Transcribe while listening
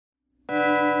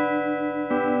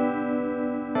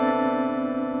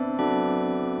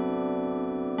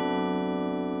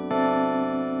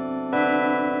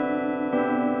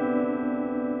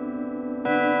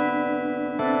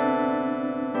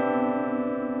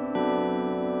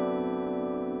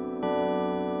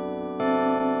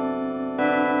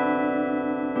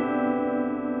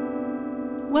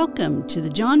Welcome to the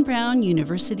John Brown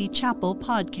University Chapel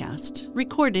podcast,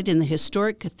 recorded in the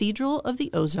historic Cathedral of the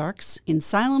Ozarks in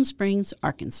Siloam Springs,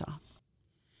 Arkansas.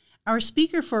 Our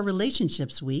speaker for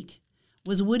Relationships Week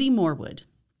was Woody Morwood.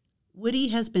 Woody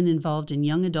has been involved in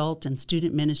young adult and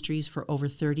student ministries for over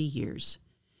 30 years.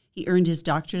 He earned his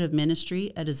doctorate of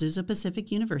ministry at Azusa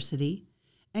Pacific University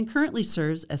and currently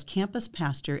serves as campus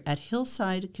pastor at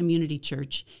Hillside Community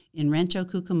Church in Rancho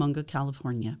Cucamonga,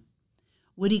 California.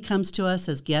 Woody comes to us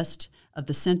as guest of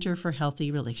the Center for Healthy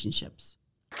Relationships.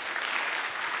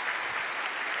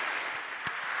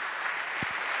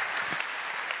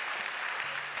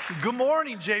 Good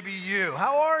morning, JBU.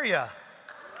 How are you?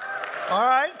 All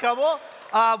right, couple.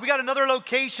 We got another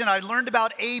location. I learned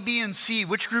about A, B, and C.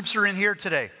 Which groups are in here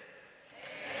today?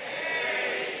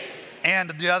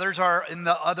 And the others are in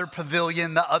the other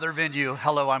pavilion, the other venue.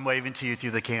 Hello, I'm waving to you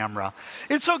through the camera.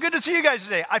 It's so good to see you guys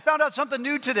today. I found out something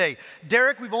new today.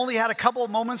 Derek, we've only had a couple of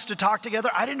moments to talk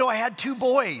together. I didn't know I had two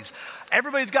boys.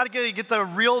 Everybody's got to get the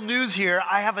real news here.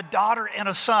 I have a daughter and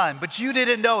a son, but you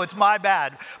didn't know. It's my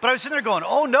bad. But I was sitting there going,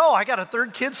 oh no, I got a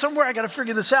third kid somewhere. I got to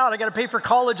figure this out. I got to pay for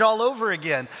college all over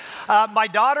again. My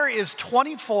daughter is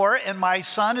 24 and my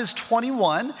son is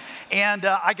 21. And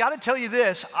I got to tell you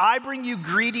this, I bring you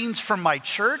greetings from my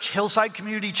church, Hillside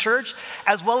Community Church,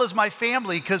 as well as my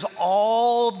family, because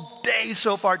all day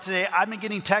so far today, I've been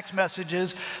getting text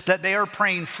messages that they are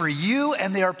praying for you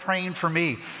and they are praying for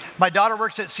me. My daughter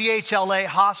works at CHLA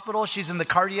Hospital. She's in the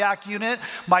cardiac unit.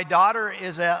 My daughter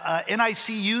is a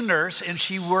NICU nurse, and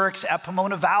she works at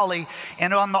Pomona Valley.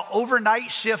 And on the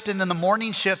overnight shift and in the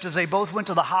morning shift, as they both went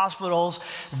to the hospitals,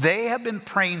 they have been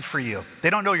praying for you. They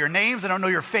don't know your names. They don't know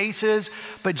your faces.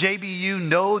 But JBU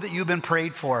know that you've been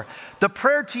prayed for. The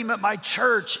prayer team at my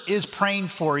church is praying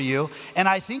for you. And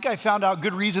I think I found out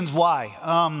good reasons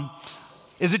why.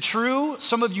 Is it true?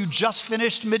 Some of you just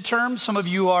finished midterms. Some of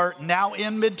you are now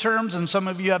in midterms, and some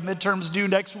of you have midterms due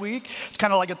next week. It's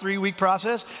kind of like a 3-week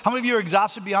process. How many of you are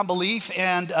exhausted beyond belief,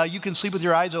 and you can sleep with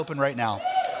your eyes open right now?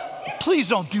 Please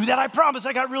don't do that. I promise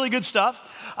I got really good stuff.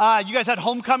 You guys had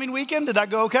homecoming weekend. Did that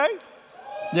go okay?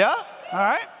 Yeah? All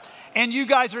right. And you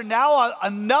guys are now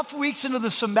enough weeks into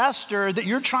the semester that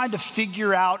you're trying to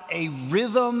figure out a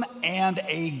rhythm and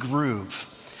a groove.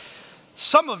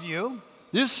 Some of you,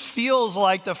 this feels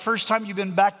like the first time you've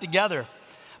been back together.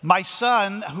 My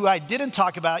son, who I didn't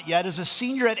talk about yet, is a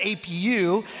senior at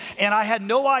APU, and I had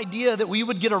no idea that we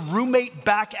would get a roommate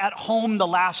back at home the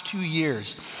last 2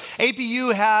 years.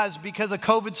 APU has, because of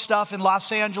COVID stuff in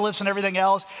Los Angeles and everything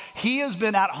else, he has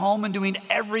been at home and doing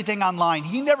everything online.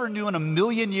 He never knew in a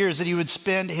million years that he would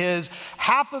spend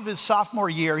half of his sophomore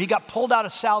year. He got pulled out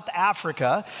of South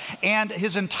Africa and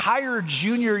his entire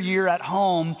junior year at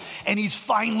home, and he's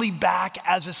finally back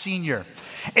as a senior.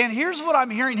 And here's what I'm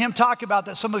hearing him talk about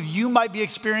that some of you might be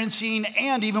experiencing,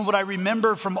 and even what I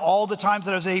remember from all the times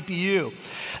that I was at APU.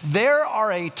 There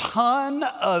are a ton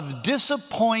of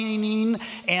disappointing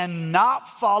and not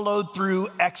followed through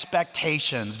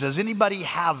expectations. Does anybody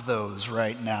have those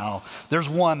right now? There's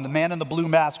one. The man in the blue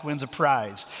mask wins a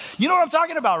prize. You know what I'm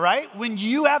talking about, right? When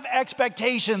you have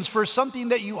expectations for something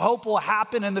that you hope will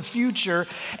happen in the future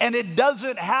and it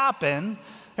doesn't happen,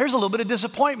 there's a little bit of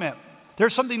disappointment.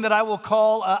 There's something that I will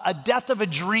call a death of a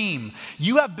dream.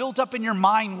 You have built up in your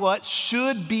mind what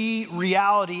should be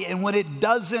reality, and when it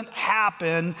doesn't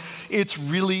happen, it's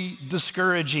really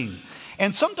discouraging.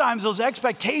 And sometimes those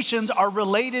expectations are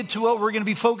related to what we're going to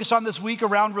be focused on this week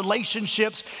around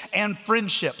relationships and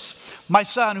friendships. My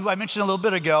son, who I mentioned a little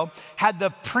bit ago, had the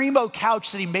Primo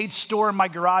couch that he made store in my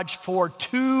garage for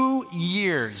 2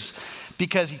 years.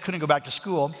 Because he couldn't go back to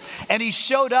school. And he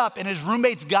showed up and his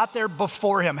roommates got there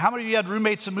before him. How many of you had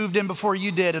roommates that moved in before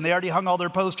you did and they already hung all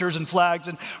their posters and flags,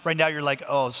 and right now you're like,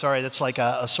 oh, sorry, that's like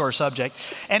a sore subject.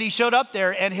 And he showed up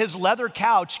there and his leather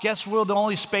couch, guess where the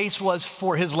only space was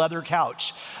for his leather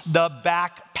couch? The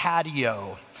back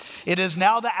patio. It is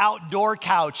now the outdoor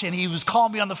couch. And he was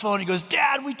calling me on the phone. He goes,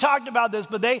 Dad, we talked about this,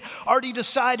 but they already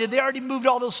decided, they already moved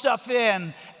all this stuff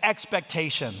in.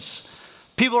 Expectations.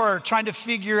 People are trying to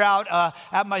figure out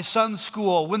at my son's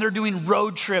school when they're doing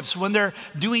road trips, when they're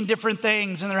doing different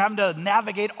things, and they're having to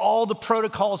navigate all the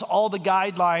protocols, all the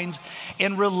guidelines.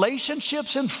 And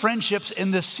relationships and friendships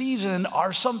in this season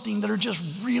are something that are just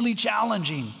really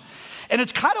challenging. And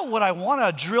it's kind of what I want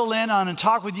to drill in on and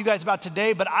talk with you guys about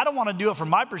today, but I don't want to do it from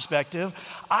my perspective.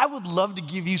 I would love to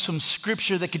give you some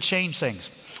scripture that could change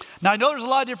things. Now, I know there's a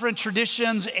lot of different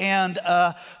traditions and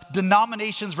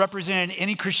denominations represented in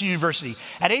any Christian university.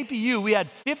 At APU, we had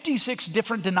 56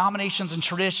 different denominations and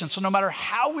traditions. So no matter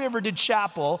how we ever did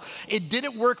chapel, it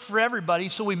didn't work for everybody,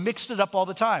 so we mixed it up all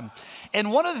the time.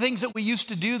 And one of the things that we used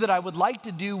to do that I would like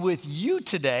to do with you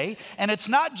today, and it's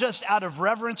not just out of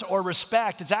reverence or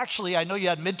respect, it's actually, I know you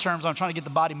had midterms, I'm trying to get the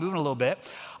body moving a little bit.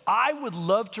 I would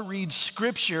love to read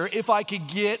scripture if I could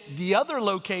get the other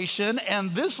location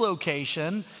and this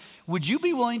location. Would you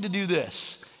be willing to do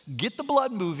this? Get the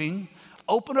blood moving,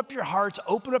 open up your hearts,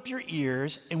 open up your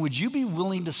ears, and would you be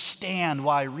willing to stand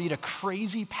while I read a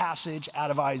crazy passage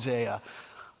out of Isaiah?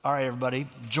 All right, everybody,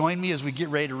 join me as we get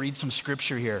ready to read some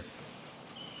scripture here.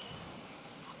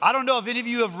 I don't know if any of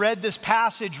you have read this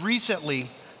passage recently,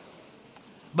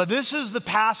 but this is the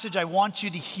passage I want you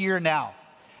to hear now.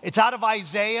 It's out of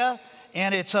Isaiah,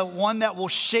 and it's one that will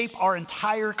shape our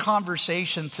entire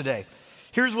conversation today.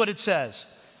 Here's what it says.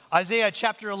 Isaiah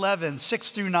chapter 11,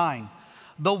 6 through 9.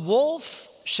 The wolf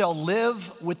shall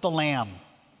live with the lamb.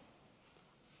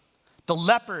 The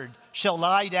leopard shall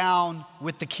lie down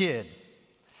with the kid.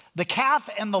 The calf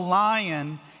and the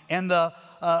lion and the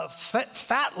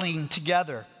fatling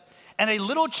together. And a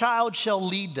little child shall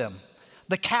lead them.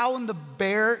 The cow and the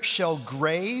bear shall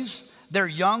graze. Their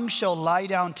young shall lie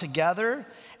down together.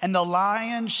 And the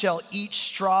lion shall eat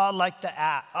straw like the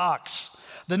ox.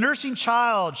 The nursing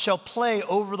child shall play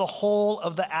over the hole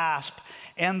of the asp,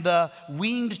 and the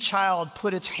weaned child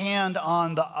put its hand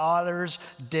on the otter's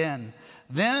den.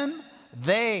 Then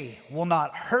they will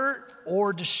not hurt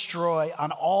or destroy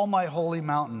on all my holy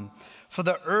mountain, for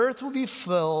the earth will be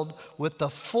filled with the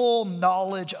full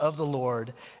knowledge of the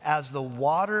Lord as the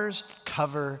waters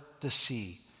cover the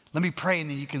sea. Let me pray and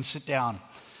then you can sit down.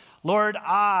 Lord,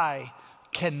 I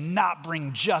cannot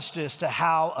bring justice to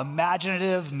how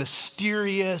imaginative,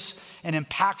 mysterious, and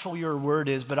impactful your word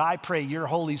is, but I pray your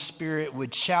Holy Spirit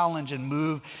would challenge and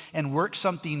move and work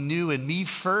something new in me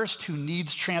first, who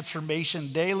needs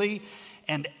transformation daily,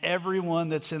 and everyone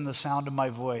that's in the sound of my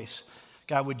voice.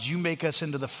 God, would you make us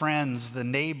into the friends, the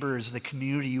neighbors, the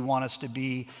community you want us to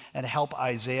be, and help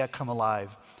Isaiah come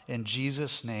alive. In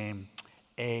Jesus' name,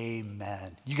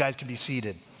 amen. You guys can be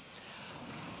seated.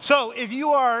 So if you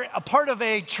are a part of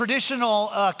a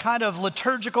traditional kind of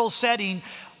liturgical setting,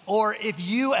 or if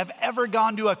you have ever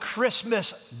gone to a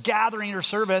Christmas gathering or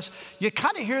service, you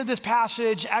kind of hear this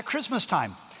passage at Christmas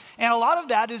time. And a lot of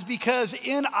that is because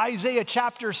in Isaiah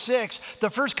chapter 6, the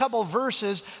first couple of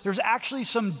verses, there's actually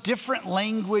some different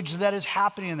language that is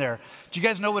happening there. Do you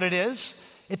guys know what it is?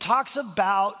 It talks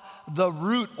about the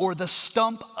root or the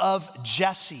stump of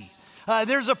Jesse.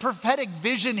 There's a prophetic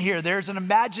vision here. There's an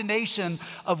imagination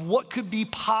of what could be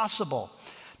possible.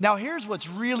 Now, here's what's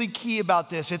really key about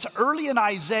this. It's early in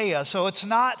Isaiah, so it's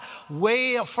not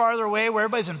way farther away where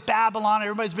everybody's in Babylon,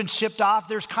 everybody's been shipped off.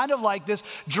 There's kind of like this,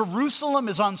 Jerusalem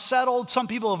is unsettled. Some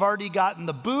people have already gotten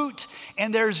the boot,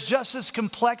 and there's just this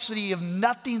complexity of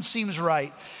nothing seems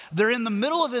right. They're in the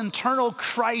middle of internal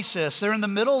crisis. They're in the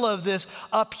middle of this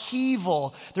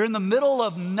upheaval. They're in the middle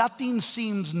of nothing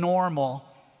seems normal.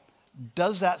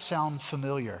 Does that sound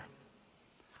familiar?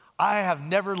 I have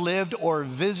never lived or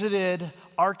visited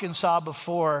Arkansas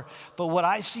before, but what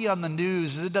I see on the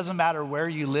news, it doesn't matter where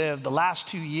you live, the last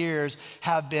 2 years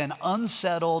have been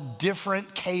unsettled,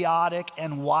 different, chaotic,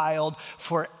 and wild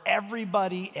for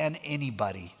everybody and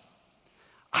anybody.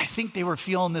 I think they were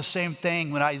feeling the same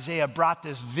thing when Isaiah brought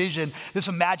this vision, this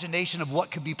imagination of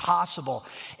what could be possible.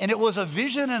 And it was a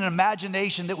vision and an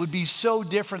imagination that would be so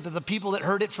different that the people that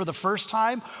heard it for the first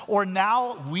time, or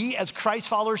now we as Christ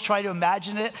followers try to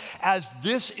imagine it as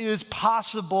this is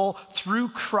possible through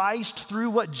Christ,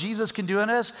 through what Jesus can do in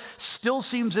us, still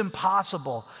seems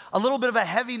impossible. A little bit of a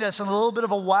heaviness and a little bit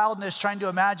of a wildness trying to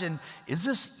imagine, is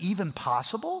this even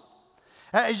possible?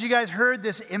 As you guys heard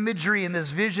this imagery and this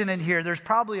vision in here, there's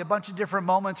probably a bunch of different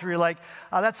moments where you're like,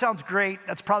 oh, that sounds great.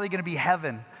 That's probably going to be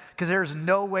heaven because there's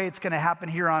no way it's going to happen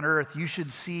here on earth. You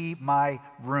should see my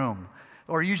room,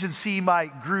 or you should see my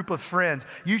group of friends.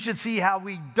 You should see how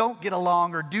we don't get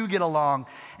along or do get along.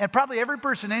 And probably every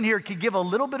person in here could give a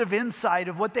little bit of insight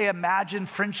of what they imagine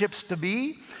friendships to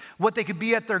be, what they could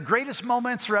be at their greatest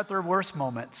moments or at their worst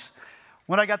moments.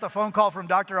 When I got the phone call from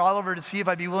Dr. Oliver to see if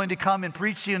I'd be willing to come and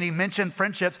preach to you, and he mentioned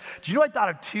friendships, do you know I thought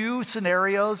of 2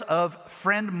 scenarios of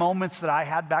friend moments that I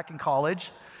had back in college?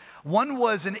 One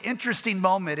was an interesting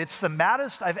moment. It's the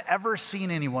maddest I've ever seen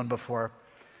anyone before.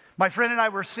 My friend and I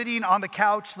were sitting on the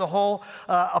couch. The whole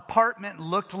apartment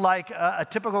looked like a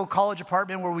typical college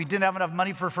apartment where we didn't have enough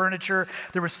money for furniture.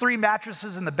 There was 3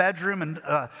 mattresses in the bedroom and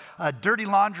dirty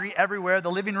laundry everywhere.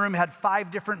 The living room had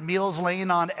 5 different meals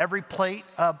laying on every plate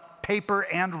paper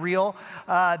and real.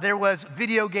 There was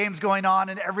video games going on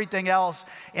and everything else.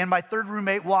 And my third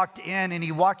roommate walked in, and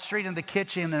he walked straight in the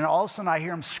kitchen, and all of a sudden I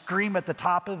hear him scream at the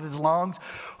top of his lungs,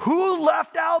 "Who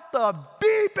left out the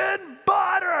beeping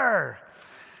butter?"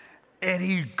 And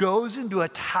he goes into a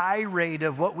tirade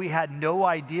of what we had no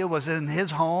idea was in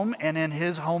his home and in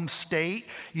his home state.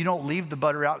 You don't leave the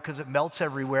butter out because it melts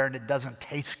everywhere and it doesn't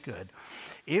taste good.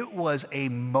 It was a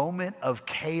moment of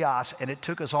chaos, and it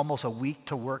took us almost a week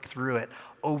to work through it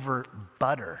over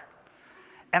butter.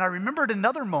 And I remembered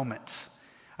another moment.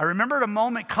 I remembered a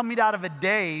moment coming out of a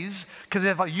daze, because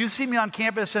if you see me on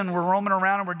campus and we're roaming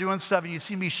around and we're doing stuff and you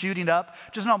see me shooting up,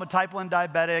 just know I'm a type 1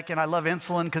 diabetic and I love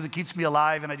insulin because it keeps me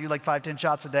alive, and I do like 5-10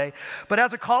 shots a day. But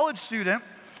as a college student,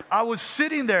 I was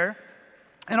sitting there,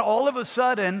 and all of a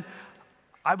sudden,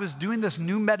 I was doing this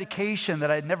new medication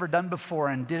that I had never done before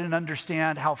and didn't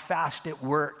understand how fast it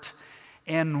worked.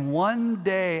 And one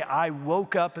day I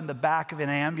woke up in the back of an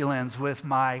ambulance with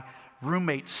my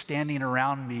roommates standing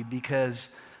around me, because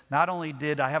not only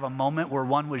did I have a moment where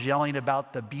one was yelling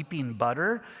about the beeping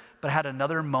butter, but I had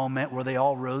another moment where they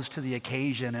all rose to the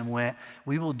occasion and went,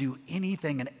 "We will do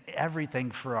anything and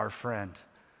everything for our friend."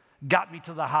 Got me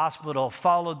to the hospital,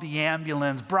 followed the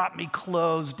ambulance, brought me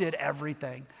clothes, did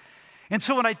everything. And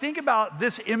so when I think about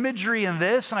this imagery and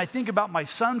this, and I think about my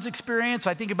son's experience,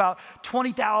 I think about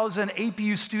 20,000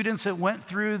 APU students that went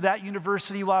through that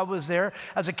university while I was there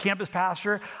as a campus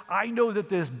pastor, I know that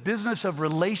this business of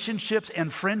relationships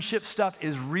and friendship stuff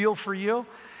is real for you.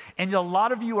 And a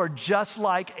lot of you are just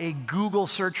like a Google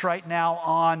search right now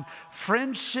on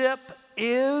friendship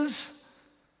is,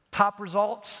 top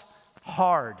results,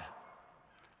 hard,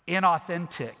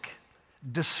 inauthentic,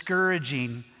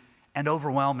 discouraging, and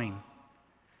overwhelming.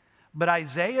 But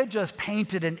Isaiah just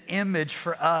painted an image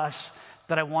for us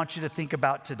that I want you to think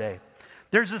about today.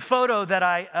 There's a photo that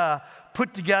I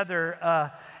put together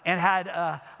and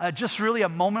had just really a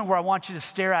moment where I want you to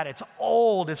stare at it. It's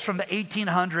old, it's from the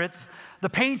 1800s. The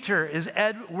painter is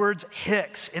Edward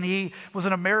Hicks, and he was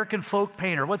an American folk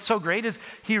painter. What's so great is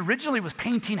he originally was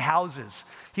painting houses.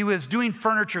 He was doing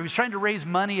furniture. He was trying to raise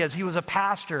money as he was a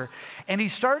pastor. And he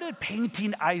started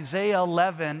painting Isaiah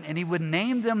 11, and he would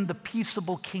name them the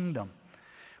Peaceable Kingdom.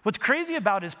 What's crazy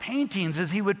about his paintings is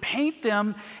he would paint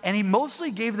them, and he mostly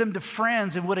gave them to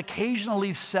friends and would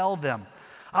occasionally sell them.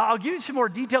 I'll give you some more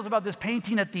details about this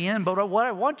painting at the end, but what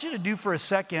I want you to do for a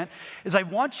second is I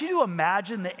want you to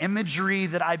imagine the imagery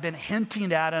that I've been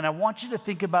hinting at, and I want you to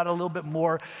think about it a little bit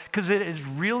more, because it is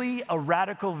really a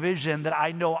radical vision that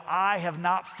I know I have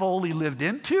not fully lived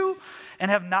into and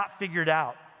have not figured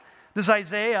out. This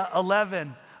Isaiah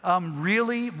 11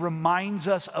 really reminds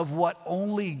us of what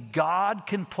only God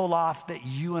can pull off that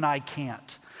you and I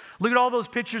can't. Look at all those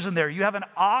pictures in there. You have an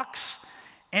ox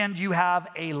and you have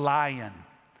a lion.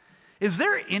 Is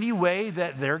there any way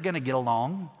that they're going to get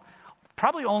along?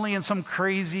 Probably only in some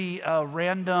crazy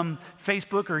random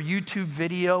Facebook or YouTube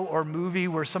video or movie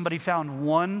where somebody found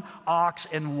one ox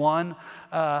and one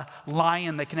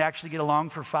lion that can actually get along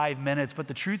for 5 minutes. But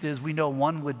the truth is, we know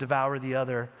one would devour the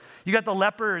other. You got the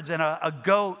leopards and a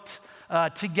goat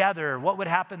together. What would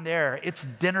happen there? It's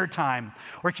dinner time.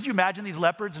 Or could you imagine these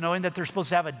leopards knowing that they're supposed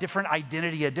to have a different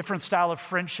identity, a different style of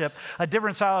friendship, a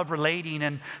different style of relating,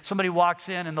 and somebody walks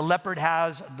in and the leopard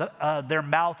has their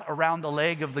mouth around the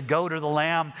leg of the goat or the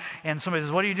lamb, and somebody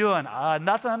says, "What are you doing?"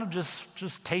 "Nothing, I'm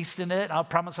just tasting it. I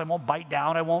promise I won't bite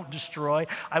down, I won't destroy,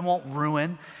 I won't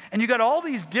ruin." And you got all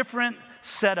these different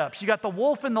setups. You got the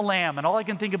wolf and the lamb, and all I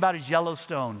can think about is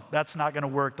Yellowstone. That's not going to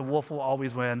work. The wolf will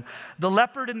always win. The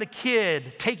leopard and the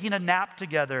kid taking a nap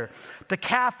together. The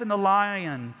calf and the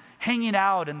lion hanging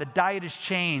out, and the diet has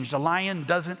changed. A lion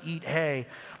doesn't eat hay.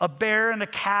 A bear and a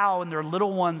cow and their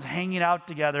little ones hanging out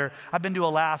together. I've been to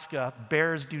Alaska.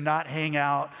 Bears do not hang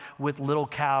out with little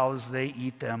cows. They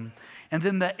eat them. And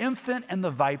then the infant and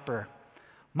the viper.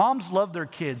 Moms love their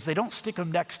kids. They don't stick them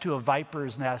next to a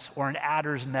viper's nest or an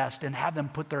adder's nest and have them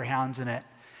put their hands in it.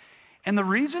 And the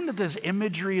reason that this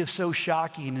imagery is so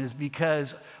shocking is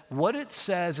because what it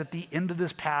says at the end of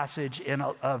this passage in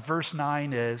verse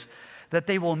 9 is that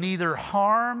they will neither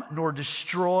harm nor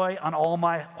destroy on all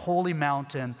my holy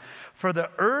mountain, for the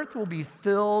earth will be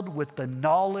filled with the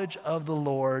knowledge of the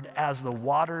Lord as the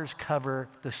waters cover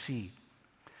the sea.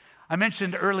 I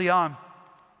mentioned early on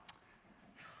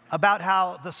about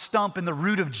how the stump and the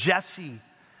root of Jesse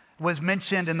was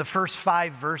mentioned in the first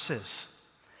 5 verses.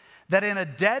 That in a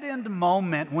dead-end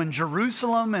moment when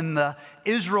Jerusalem and the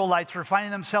Israelites were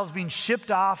finding themselves being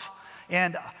shipped off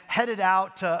and headed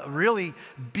out to really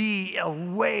be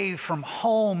away from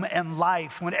home and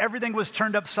life, when everything was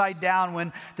turned upside down,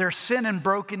 when their sin and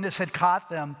brokenness had caught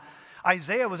them,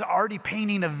 Isaiah was already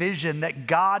painting a vision that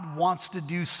God wants to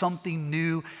do something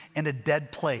new in a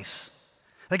dead place.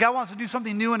 That God wants to do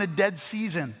something new in a dead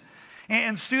season.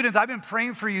 And students, I've been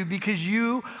praying for you because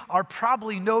you are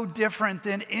probably no different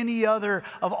than any other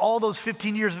of all those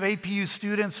 15 years of APU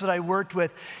students that I worked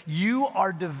with. You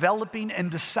are developing and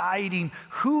deciding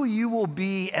who you will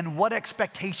be and what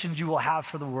expectations you will have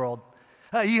for the world.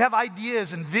 You have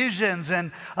ideas and visions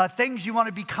and things you want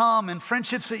to become and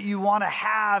friendships that you want to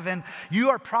have, and you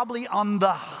are probably on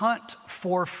the hunt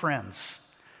for friends.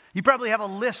 You probably have a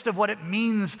list of what it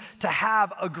means to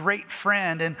have a great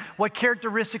friend and what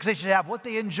characteristics they should have, what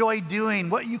they enjoy doing,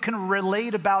 what you can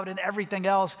relate about and everything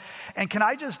else. And can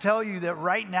I just tell you that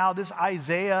right now this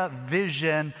Isaiah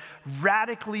vision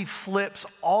radically flips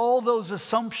all those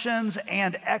assumptions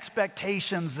and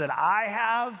expectations that I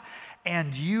have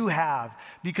and you have.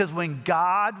 Because when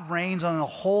God reigns on the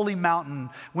holy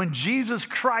mountain, when Jesus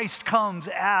Christ comes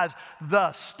as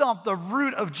the stump, the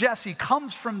root of Jesse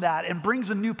comes from that and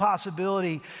brings a new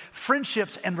possibility,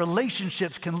 friendships and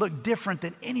relationships can look different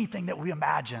than anything that we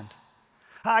imagined.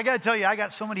 I got to tell you, I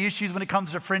got so many issues when it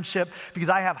comes to friendship because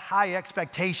I have high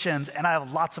expectations and I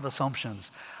have lots of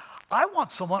assumptions. I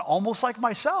want someone almost like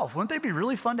myself. Wouldn't they be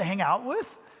really fun to hang out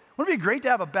with? Wouldn't it be great to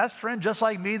have a best friend just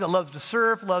like me that loves to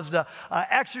surf, loves to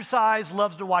exercise,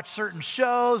 loves to watch certain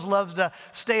shows, loves to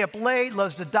stay up late,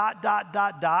 loves to ...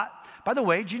 By the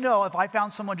way, do you know if I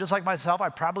found someone just like myself, I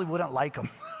probably wouldn't like them.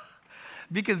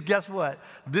 Because guess what?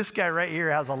 This guy right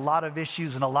here has a lot of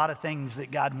issues and a lot of things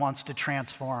that God wants to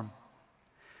transform.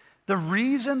 The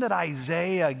reason that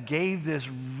Isaiah gave this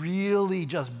really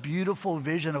just beautiful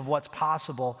vision of what's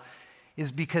possible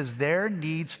is because there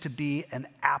needs to be an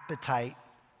appetite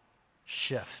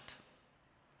shift.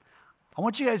 I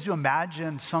want you guys to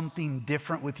imagine something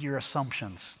different with your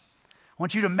assumptions. I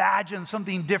want you to imagine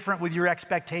something different with your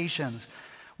expectations.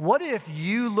 What if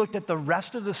you looked at the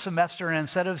rest of the semester and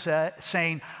instead of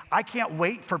saying, I can't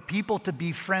wait for people to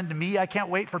befriend me, I can't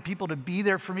wait for people to be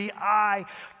there for me, I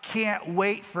can't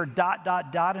wait for ...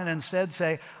 and instead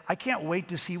say, I can't wait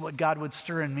to see what God would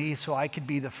stir in me so I could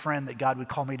be the friend that God would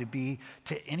call me to be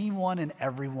to anyone and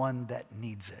everyone that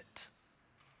needs it.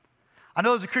 I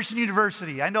know it's a Christian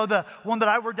university. I know the one that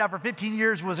I worked at for 15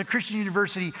 years was a Christian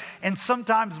university, and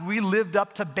sometimes we lived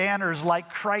up to banners like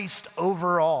Christ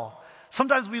over all.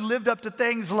 Sometimes we lived up to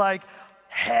things like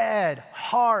head,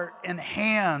 heart, and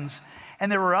hands, and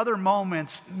there were other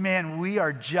moments, man, we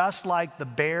are just like the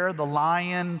bear, the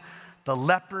lion, the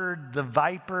leopard, the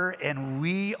viper, and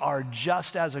we are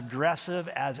just as aggressive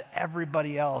as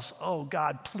everybody else. Oh,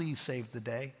 God, please save the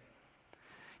day.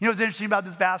 You know what's interesting about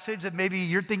this passage that maybe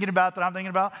you're thinking about, that I'm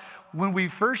thinking about? When we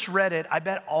first read it, I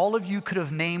bet all of you could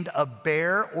have named a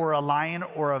bear or a lion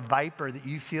or a viper that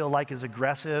you feel like is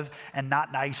aggressive and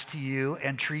not nice to you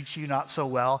and treats you not so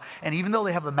well. And even though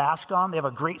they have a mask on, they have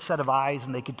a great set of eyes,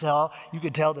 and you could tell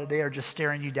that they are just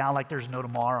staring you down like there's no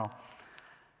tomorrow.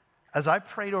 As I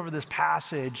prayed over this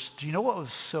passage, do you know what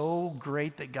was so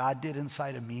great that God did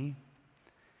inside of me?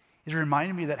 It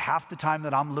reminded me that half the time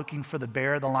that I'm looking for the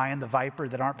bear, the lion, the viper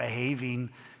that aren't behaving,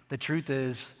 the truth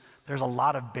is there's a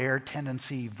lot of bear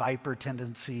tendency, viper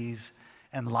tendencies,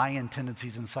 and lion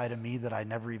tendencies inside of me that I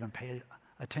never even pay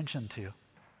attention to.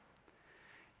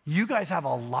 You guys have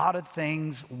a lot of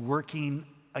things working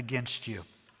against you.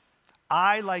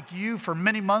 I, like you, for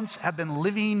many months have been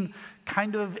living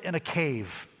kind of in a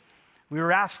cave. We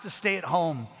were asked to stay at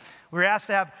home. We were asked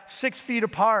to have 6 feet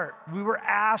apart. We were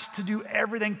asked to do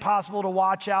everything possible to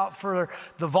watch out for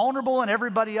the vulnerable and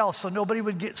everybody else so nobody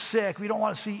would get sick. We don't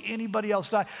want to see anybody else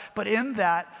die. But in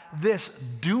that, this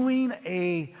doing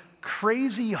a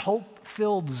crazy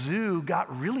hope-filled zoo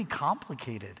got really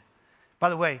complicated. By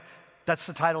the way, that's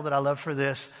the title that I love for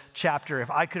this chapter.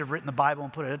 If I could have written the Bible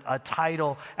and put a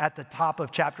title at the top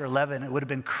of chapter 11, it would have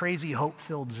been Crazy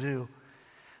Hope-Filled Zoo.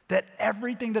 That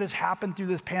everything that has happened through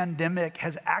this pandemic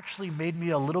has actually made me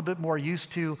a little bit more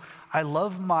used to, I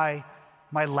love my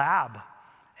lab.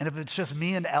 And if it's just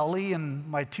me and Ellie and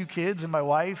my 2 kids and my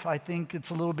wife, I think it's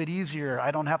a little bit easier.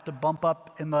 I don't have to bump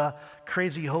up in the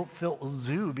crazy hope-filled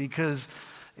zoo because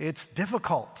it's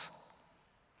difficult.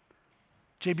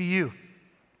 JBU,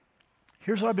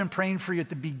 here's what I've been praying for you at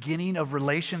the beginning of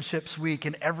Relationships Week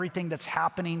and everything that's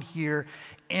happening here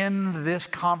in this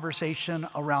conversation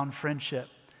around friendship.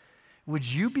 Would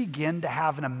you begin to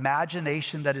have an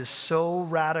imagination that is so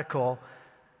radical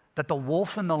that the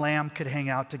wolf and the lamb could hang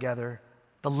out together,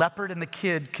 the leopard and the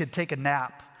kid could take a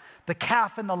nap, the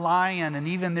calf and the lion and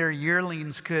even their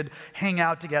yearlings could hang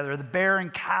out together, the bear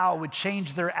and cow would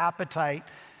change their appetite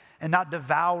and not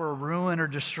devour, ruin, or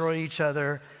destroy each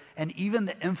other, and even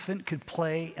the infant could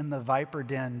play in the viper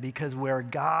den, because where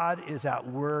God is at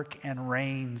work and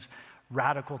reigns,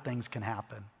 radical things can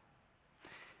happen.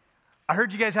 I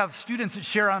heard you guys have students that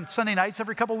share on Sunday nights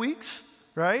every couple weeks,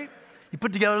 right? You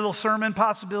put together a little sermon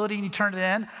possibility and you turn it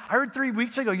in. I heard 3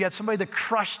 weeks ago you had somebody that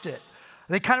crushed it.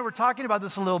 They kind of were talking about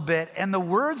this a little bit, and the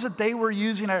words that they were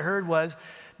using, I heard, was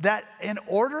that in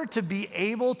order to be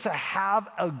able to have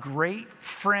a great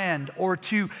friend or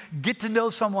to get to know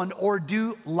someone or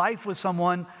do life with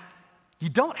someone, you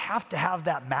don't have to have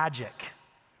that magic.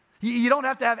 You don't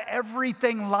have to have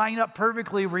everything line up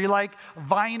perfectly where you like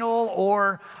vinyl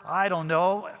or, I don't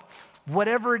know,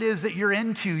 whatever it is that you're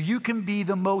into. You can be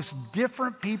the most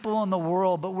different people in the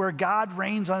world, but where God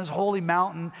reigns on his holy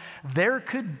mountain, there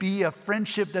could be a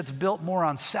friendship that's built more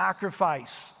on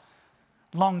sacrifice,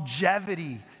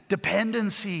 longevity,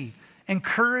 dependency,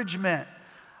 encouragement.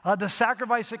 The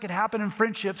sacrifice that could happen in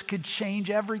friendships could change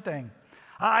everything.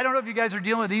 I don't know if you guys are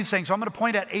dealing with these things, so I'm going to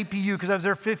point at APU because I was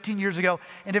there 15 years ago.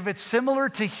 And if it's similar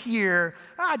to here,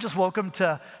 just welcome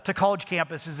to college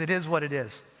campuses. It is what it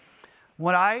is.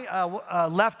 When I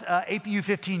left APU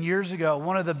 15 years ago,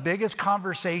 one of the biggest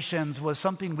conversations was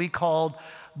something we called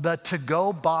the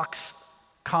to-go box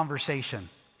conversation.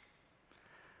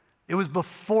 It was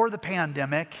before the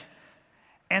pandemic,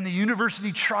 and the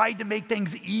university tried to make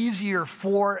things easier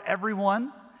for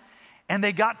everyone. And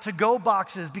they got to-go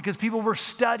boxes because people were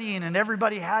studying and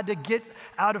everybody had to get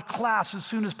out of class as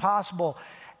soon as possible.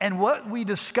 And what we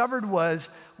discovered was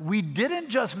we didn't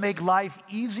just make life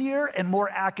easier and more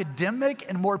academic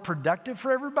and more productive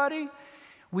for everybody.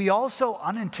 We also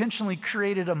unintentionally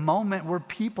created a moment where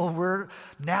people were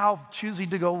now choosing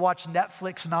to go watch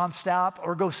Netflix nonstop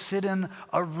or go sit in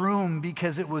a room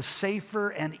because it was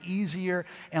safer and easier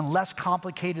and less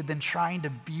complicated than trying to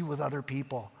be with other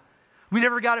people. We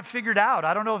never got it figured out.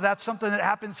 I don't know if that's something that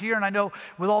happens here, and I know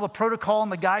with all the protocol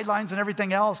and the guidelines and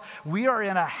everything else, we are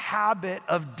in a habit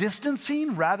of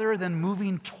distancing rather than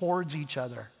moving towards each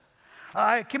other.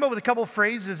 I came up with a couple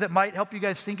phrases that might help you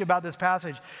guys think about this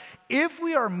passage. If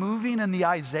we are moving in the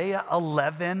Isaiah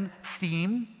 11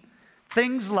 theme,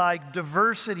 things like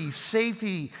diversity,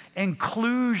 safety,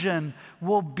 inclusion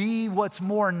will be what's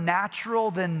more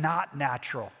natural than not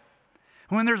natural.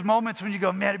 When there's moments when you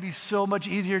go, man, it'd be so much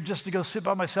easier just to go sit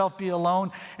by myself, be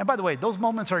alone. And by the way, those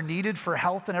moments are needed for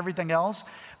health and everything else.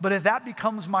 But if that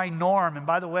becomes my norm, and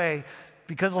by the way,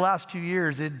 because of the last 2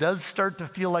 years, it does start to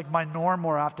feel like my norm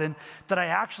more often, that I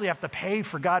actually have to pay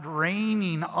for God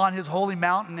reigning on his holy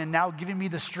mountain and now giving me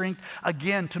the strength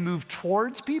again to move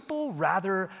towards people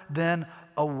rather than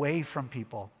away from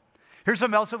people. Here's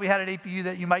something else that we had at APU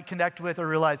that you might connect with or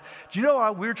realize. Do you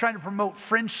know we were trying to promote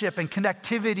friendship and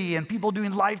connectivity and people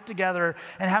doing life together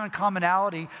and having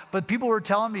commonality, but people were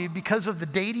telling me because of the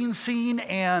dating scene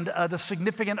and the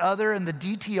significant other and the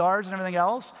DTRs and everything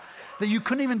else, that you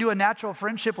couldn't even do a natural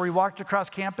friendship where you walked across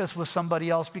campus with somebody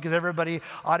else because everybody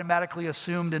automatically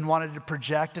assumed and wanted to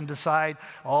project and decide,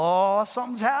 oh,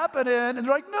 something's happening. And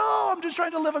they're like, no, I'm just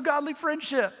trying to live a godly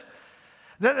friendship.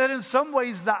 That in some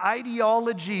ways, the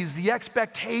ideologies, the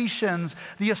expectations,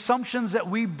 the assumptions that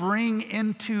we bring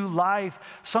into life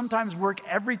sometimes work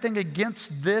everything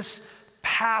against this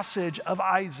passage of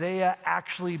Isaiah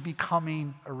actually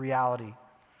becoming a reality.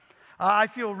 I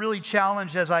feel really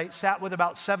challenged as I sat with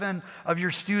about 7 of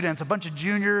your students, a bunch of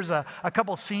juniors, a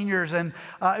couple seniors, and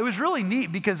it was really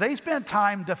neat because they spent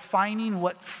time defining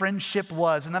what friendship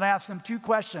was. And then I asked them 2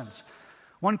 questions.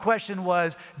 One question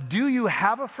was, do you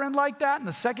have a friend like that? And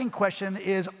the second question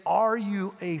is, are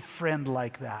you a friend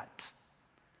like that?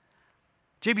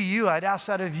 JBU, I'd ask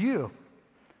that of you.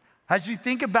 As you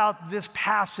think about this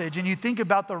passage and you think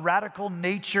about the radical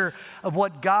nature of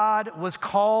what God was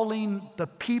calling the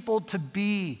people to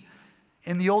be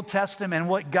in the Old Testament, and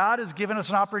what God has given us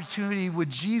an opportunity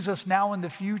with Jesus now in the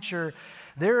future,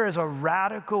 there is a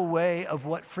radical way of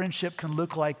what friendship can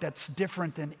look like that's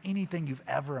different than anything you've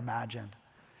ever imagined.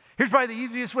 Here's probably the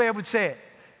easiest way I would say it.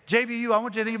 JBU, I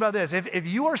want you to think about this. If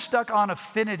you are stuck on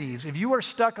affinities, if you are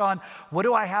stuck on what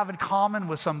do I have in common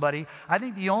with somebody, I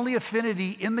think the only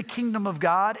affinity in the kingdom of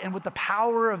God and with the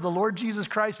power of the Lord Jesus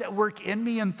Christ at work in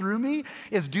me and through me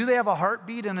is, do they have a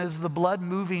heartbeat and is the blood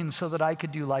moving so that I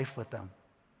could do life with them?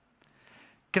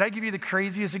 Can I give you the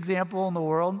craziest example in the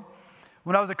world?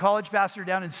 When I was a college pastor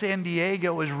down in San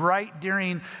Diego, it was right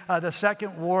during the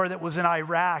second war that was in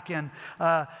Iraq. And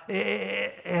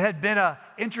it had been an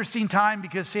interesting time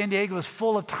because San Diego was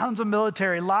full of tons of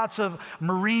military, lots of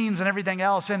Marines and everything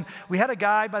else. And we had a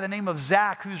guy by the name of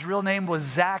Zach, whose real name was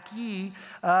Zach Yee,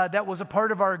 that was a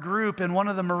part of our group. And one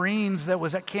of the Marines that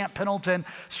was at Camp Pendleton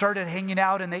started hanging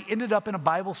out, and they ended up in a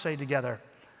Bible study together.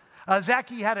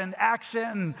 Zaki had an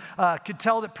accent and could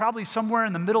tell that probably somewhere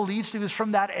in the Middle East he was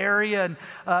from that area. And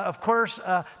of course,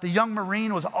 the young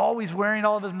Marine was always wearing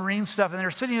all of his Marine stuff. And they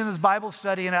were sitting in this Bible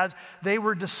study, and as they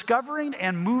were discovering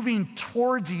and moving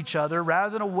towards each other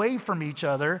rather than away from each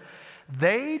other,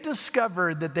 they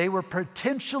discovered that they were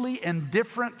potentially in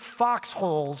different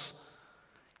foxholes,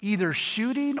 either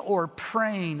shooting or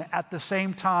praying at the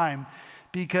same time,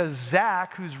 because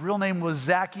Zach, whose real name was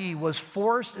Zaki, was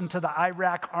forced into the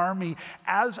Iraq army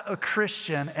as a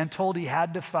Christian and told he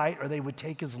had to fight or they would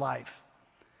take his life.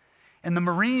 And the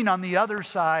Marine on the other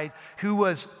side, who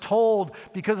was told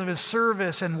because of his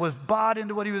service and was bought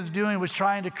into what he was doing, was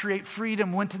trying to create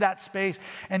freedom, went to that space.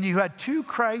 And you had two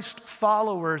Christ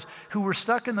followers who were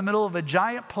stuck in the middle of a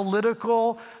giant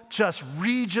political, just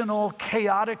regional,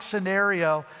 chaotic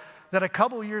scenario that a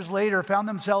couple years later found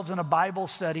themselves in a Bible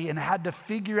study and had to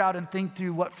figure out and think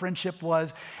through what friendship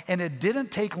was. And it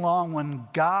didn't take long when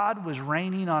God was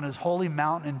reigning on his holy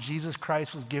mountain and Jesus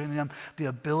Christ was giving them the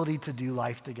ability to do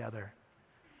life together.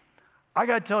 I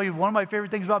got to tell you, one of my favorite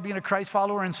things about being a Christ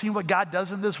follower and seeing what God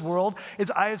does in this world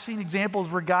is I have seen examples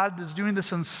where God is doing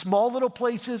this in small little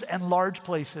places and large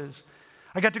places.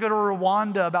 I got to go to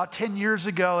Rwanda about 10 years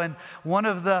ago, and one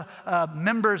of the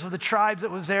members of the tribes that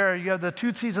was there, you have the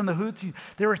Tutsis and the Hutus,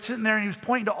 they were sitting there and he was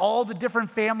pointing to all the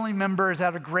different family members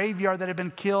at a graveyard that had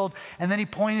been killed, and then he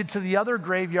pointed to the other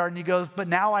graveyard and he goes, but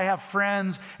now I have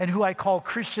friends and who I call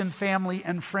Christian family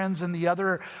and friends in the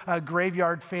other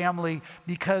graveyard family,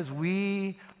 because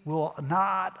we will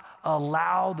not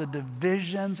allow the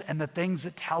divisions and the things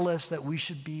that tell us that we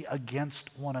should be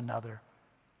against one another.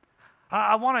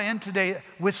 I want to end today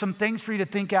with some things for you to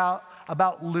think out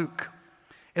about Luke.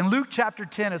 In Luke chapter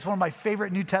 10, it's one of my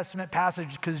favorite New Testament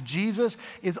passages because Jesus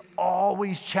is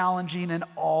always challenging and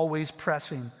always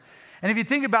pressing. And if you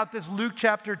think about this, Luke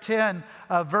chapter 10,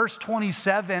 verse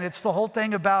 27, it's the whole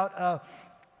thing about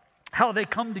how they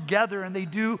come together and they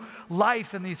do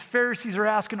life, and these Pharisees are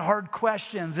asking hard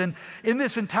questions. And in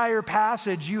this entire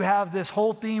passage, you have this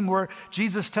whole theme where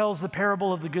Jesus tells the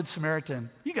parable of the Good Samaritan.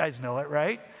 You guys know it,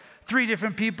 right? 3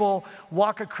 different people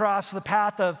walk across the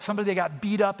path of somebody that got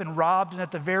beat up and robbed. And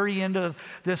at the very end of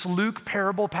this Luke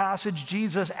parable passage,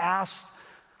 Jesus asks,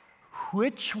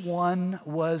 which one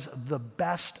was the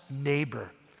best neighbor?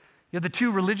 You have the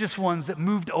 2 religious ones that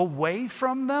moved away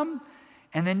from them,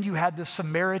 and then you had the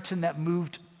Samaritan that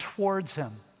moved towards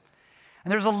him.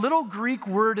 And there's a little Greek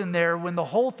word in there when the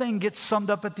whole thing gets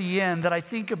summed up at the end that I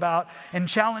think about and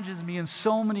challenges me in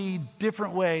so many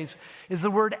different ways, is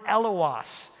the word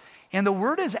eloos. And the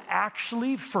word is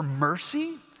actually for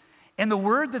mercy. And the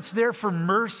word that's there for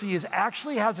mercy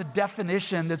actually has a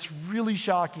definition that's really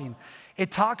shocking.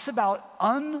 It talks about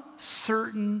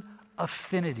uncertain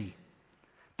affinity.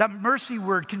 That mercy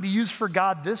word can be used for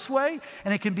God this way,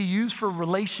 and it can be used for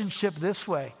relationship this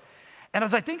way. And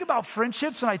as I think about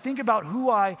friendships and I think about who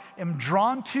I am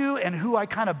drawn to and who I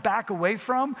kind of back away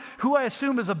from, who I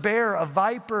assume is a bear, a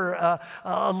viper,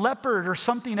 a leopard, or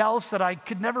something else that I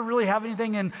could never really have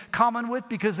anything in common with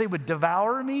because they would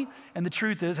devour me. And the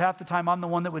truth is, half the time I'm the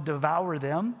one that would devour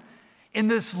them. In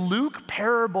this Luke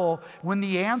parable, when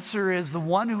the answer is the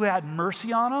one who had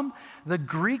mercy on them, the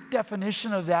Greek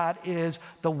definition of that is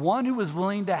the one who was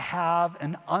willing to have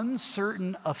an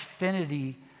uncertain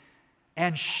affinity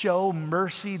and show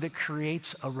mercy that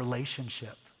creates a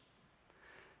relationship.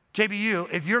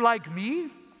 JBU, if you're like me,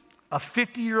 a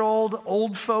 50-year-old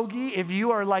old fogey, if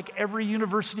you are like every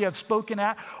university I've spoken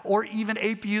at, or even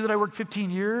APU that I worked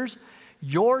 15 years,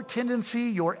 your tendency,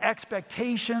 your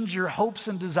expectations, your hopes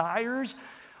and desires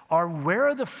are where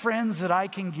are the friends that I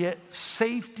can get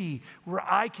safety, where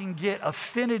I can get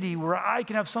affinity, where I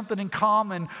can have something in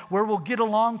common, where we'll get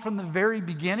along from the very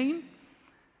beginning.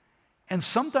 And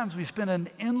sometimes we spend an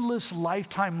endless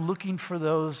lifetime looking for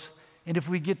those. And if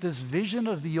we get this vision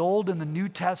of the Old and the New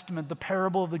Testament, the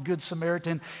parable of the Good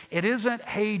Samaritan, it isn't,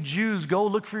 hey, Jews, go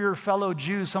look for your fellow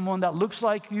Jew, someone that looks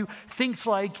like you, thinks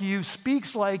like you,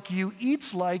 speaks like you,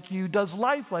 eats like you, does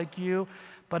life like you.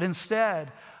 But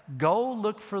instead, go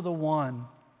look for the one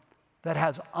that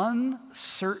has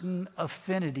uncertain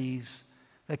affinities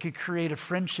that could create a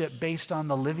friendship based on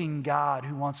the living God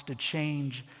who wants to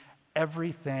change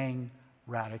everything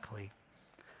radically.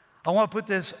 I want to put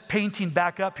this painting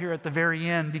back up here at the very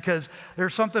end because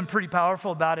there's something pretty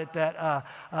powerful about it that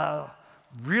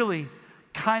really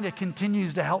kind of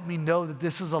continues to help me know that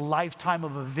this is a lifetime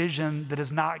of a vision that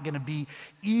is not going to be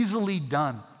easily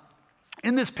done.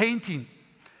 In this painting,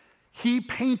 he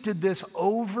painted this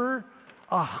over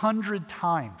 100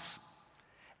 times.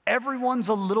 Everyone's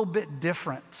a little bit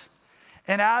different.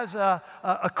 And as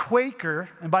a Quaker,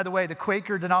 and by the way, the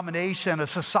Quaker denomination, a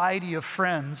society of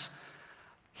friends,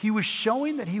 he was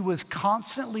showing that he was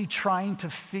constantly trying to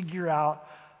figure out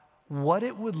what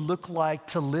it would look like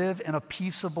to live in a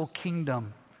peaceable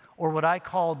kingdom, or what I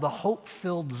call the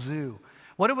hope-filled zoo.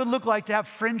 What it would look like to have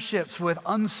friendships with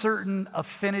uncertain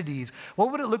affinities.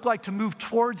 What would it look like to move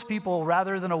towards people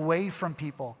rather than away from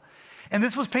people? And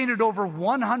this was painted over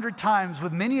 100 times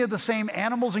with many of the same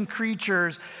animals and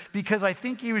creatures, because I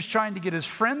think he was trying to get his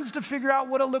friends to figure out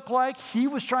what it looked like. He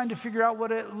was trying to figure out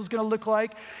what it was going to look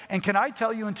like. And can I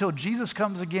tell you, until Jesus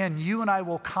comes again, you and I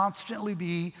will constantly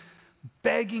be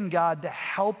begging God to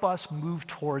help us move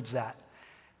towards that.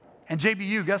 And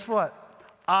JBU, guess what?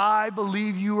 I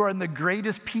believe you are in the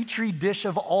greatest petri dish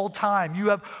of all time. You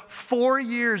have 4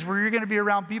 years where you're going to be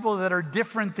around people that are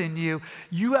different than you.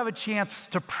 You have a chance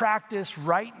to practice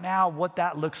right now what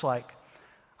that looks like.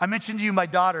 I mentioned to you my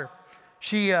daughter.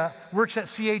 She works at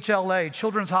CHLA,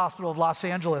 Children's Hospital of Los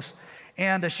Angeles.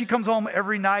 And she comes home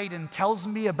every night and tells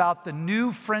me about the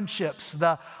new friendships,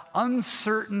 the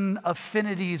uncertain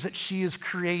affinities that she is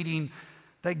creating,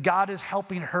 that God is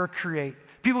helping her create.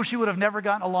 People she would have never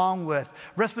gotten along with,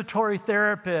 respiratory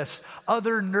therapists,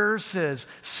 other nurses,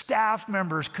 staff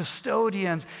members,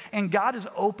 custodians, and God is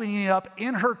opening up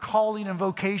in her calling and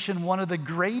vocation one of the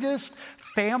greatest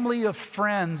family of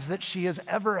friends that she has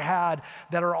ever had,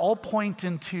 that are all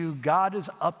pointing to God is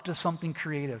up to something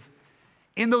creative.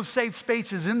 In those safe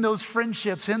spaces, in those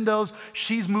friendships, in those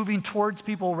she's moving towards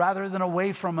people rather than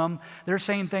away from them, they're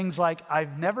saying things like,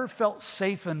 I've never felt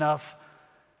safe enough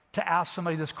to ask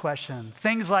somebody this question.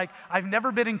 Things like, I've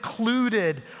never been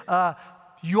included.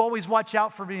 You always watch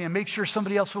out for me and make sure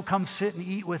somebody else will come sit and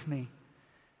eat with me.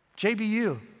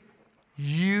 JBU,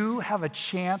 you have a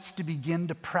chance to begin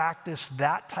to practice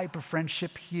that type of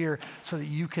friendship here so that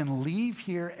you can leave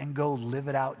here and go live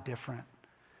it out different.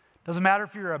 Doesn't matter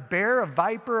if you're a bear, a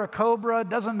viper, a cobra.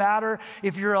 Doesn't matter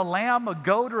if you're a lamb, a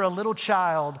goat, or a little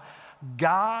child.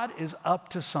 God is up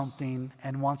to something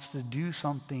and wants to do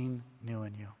something new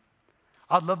in you.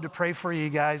 I'd love to pray for you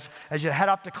guys as you head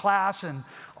up to class and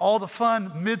all the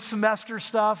fun mid-semester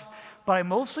stuff. But I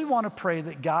mostly want to pray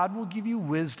that God will give you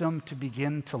wisdom to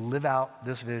begin to live out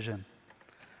this vision.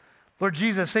 Lord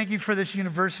Jesus, thank you for this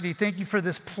university. Thank you for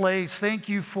this place. Thank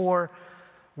you for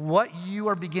what you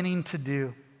are beginning to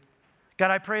do.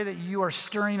 God, I pray that you are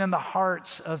stirring in the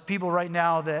hearts of people right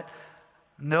now that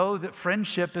know that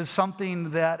friendship is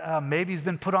something that maybe has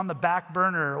been put on the back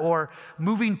burner, or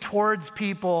moving towards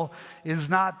people is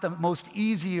not the most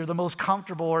easy or the most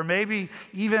comfortable, or maybe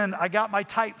even I got my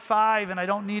type 5 and I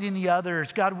don't need any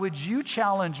others. God, would you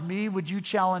challenge me? Would you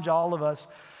challenge all of us?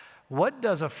 What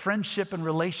does a friendship and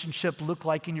relationship look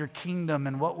like in your kingdom,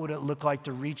 and what would it look like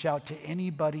to reach out to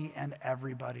anybody and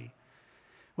everybody?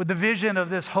 Would the vision of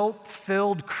this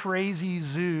hope-filled, crazy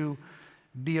zoo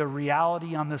be a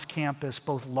reality on this campus,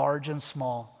 both large and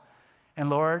small? And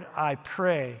Lord, I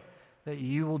pray that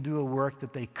you will do a work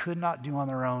that they could not do on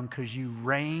their own, because you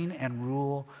reign and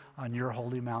rule on your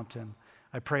holy mountain.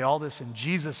 I pray all this in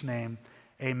Jesus' name,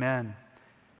 amen.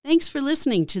 Thanks for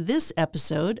listening to this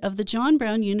episode of the John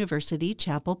Brown University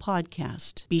Chapel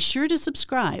Podcast. Be sure to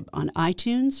subscribe on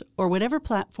iTunes or whatever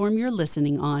platform you're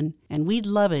listening on, and we'd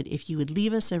love it if you would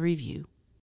leave us a review.